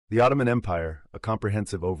The Ottoman Empire, a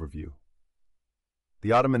comprehensive overview.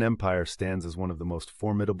 The Ottoman Empire stands as one of the most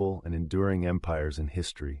formidable and enduring empires in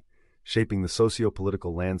history, shaping the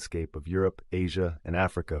socio-political landscape of Europe, Asia, and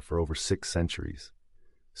Africa for over 6 centuries.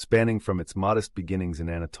 Spanning from its modest beginnings in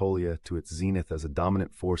Anatolia to its zenith as a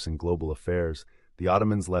dominant force in global affairs, the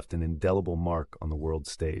Ottomans left an indelible mark on the world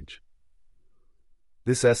stage.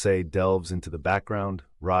 This essay delves into the background,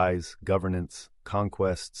 rise, governance,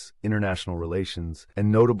 conquests, international relations,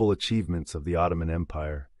 and notable achievements of the Ottoman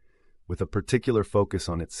Empire, with a particular focus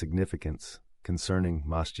on its significance concerning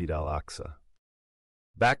Masjid Al-Aqsa.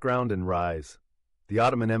 Background and rise. The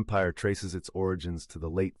Ottoman Empire traces its origins to the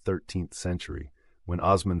late 13th century, when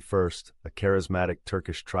Osman I, a charismatic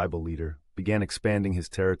Turkish tribal leader, began expanding his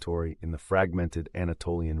territory in the fragmented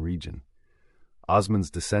Anatolian region.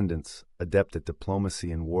 Osman's descendants, adept at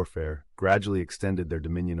diplomacy and warfare, gradually extended their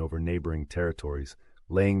dominion over neighboring territories,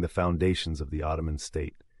 laying the foundations of the Ottoman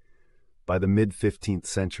state. By the mid-15th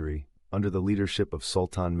century, under the leadership of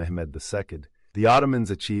Sultan Mehmed II, the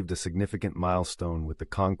Ottomans achieved a significant milestone with the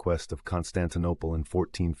conquest of Constantinople in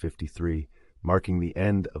 1453, marking the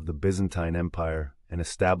end of the Byzantine Empire and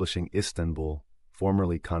establishing Istanbul,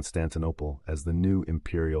 formerly Constantinople, as the new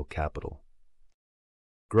imperial capital.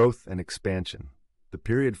 Growth and expansion. The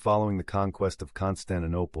period following the conquest of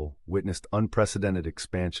Constantinople witnessed unprecedented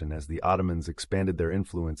expansion as the Ottomans expanded their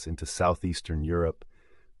influence into southeastern Europe,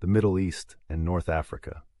 the Middle East, and North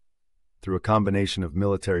Africa. Through a combination of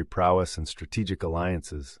military prowess and strategic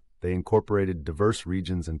alliances, they incorporated diverse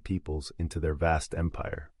regions and peoples into their vast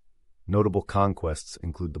empire. Notable conquests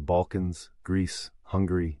include the Balkans, Greece,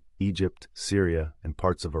 Hungary, Egypt, Syria, and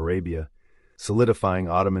parts of Arabia, solidifying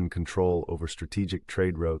Ottoman control over strategic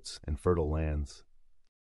trade routes and fertile lands.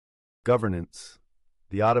 Governance.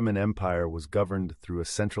 The Ottoman Empire was governed through a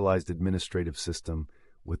centralized administrative system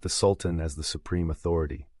with the Sultan as the supreme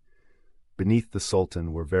authority. Beneath the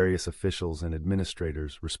Sultan were various officials and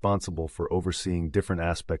administrators responsible for overseeing different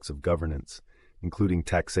aspects of governance, including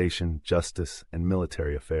taxation, justice, and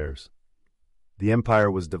military affairs. The empire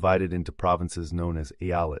was divided into provinces known as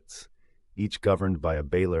eyalets, each governed by a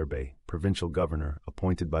beylerbey, provincial governor,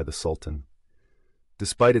 appointed by the Sultan.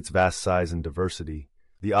 Despite its vast size and diversity,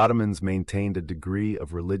 the Ottomans maintained a degree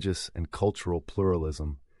of religious and cultural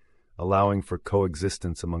pluralism, allowing for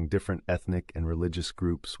coexistence among different ethnic and religious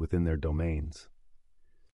groups within their domains.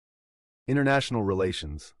 International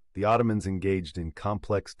relations. The Ottomans engaged in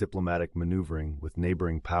complex diplomatic maneuvering with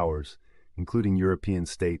neighboring powers, including European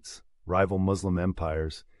states, rival Muslim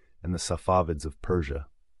empires, and the Safavids of Persia.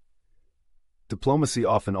 Diplomacy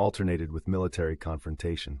often alternated with military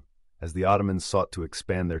confrontation, as the Ottomans sought to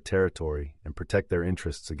expand their territory and protect their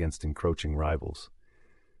interests against encroaching rivals.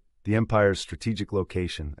 The empire's strategic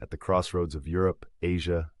location at the crossroads of Europe,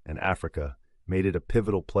 Asia, and Africa made it a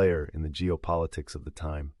pivotal player in the geopolitics of the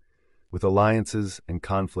time, with alliances and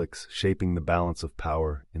conflicts shaping the balance of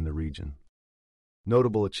power in the region.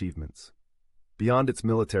 Notable achievements. Beyond its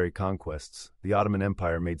military conquests, the Ottoman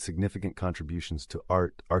Empire made significant contributions to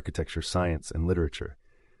art, architecture, science, and literature.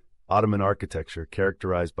 Ottoman architecture,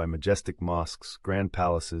 characterized by majestic mosques, grand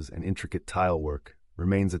palaces, and intricate tile work,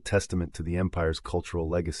 remains a testament to the empire's cultural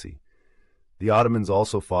legacy. The Ottomans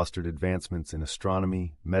also fostered advancements in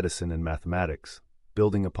astronomy, medicine, and mathematics,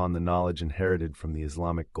 building upon the knowledge inherited from the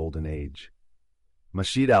Islamic Golden Age.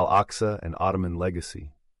 Masjid Al-Aqsa and Ottoman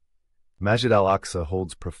legacy. Masjid Al-Aqsa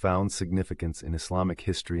holds profound significance in Islamic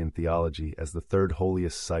history and theology as the third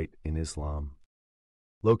holiest site in Islam.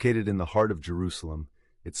 Located in the heart of Jerusalem,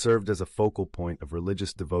 it served as a focal point of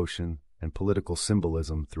religious devotion and political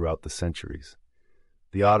symbolism throughout the centuries.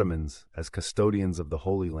 The Ottomans, as custodians of the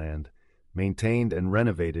Holy Land, maintained and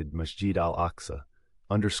renovated Masjid Al-Aqsa,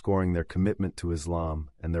 underscoring their commitment to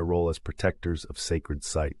Islam and their role as protectors of sacred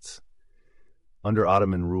sites. Under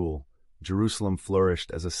Ottoman rule, Jerusalem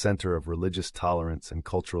flourished as a center of religious tolerance and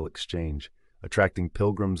cultural exchange, attracting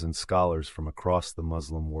pilgrims and scholars from across the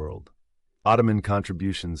Muslim world. Ottoman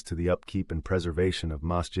contributions to the upkeep and preservation of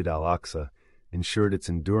Masjid Al-Aqsa ensured its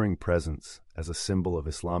enduring presence as a symbol of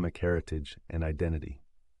Islamic heritage and identity.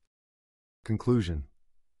 Conclusion.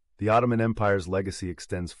 The Ottoman Empire's legacy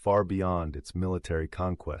extends far beyond its military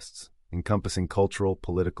conquests, encompassing cultural,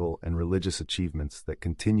 political, and religious achievements that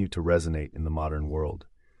continue to resonate in the modern world.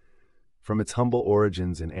 From its humble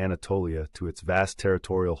origins in Anatolia to its vast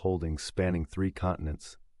territorial holdings spanning 3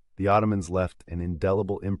 continents, the Ottomans left an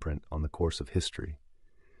indelible imprint on the course of history.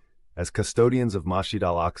 As custodians of Masjid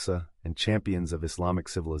Al-Aqsa and champions of Islamic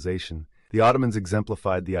civilization, the Ottomans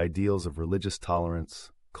exemplified the ideals of religious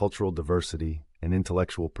tolerance, cultural diversity, and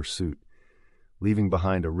intellectual pursuit, leaving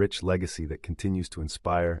behind a rich legacy that continues to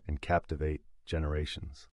inspire and captivate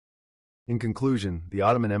generations. In conclusion, the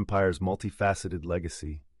Ottoman Empire's multifaceted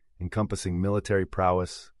legacy, encompassing military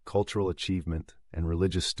prowess, cultural achievement, and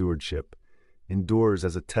religious stewardship, endures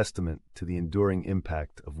as a testament to the enduring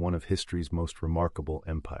impact of one of history's most remarkable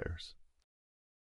empires.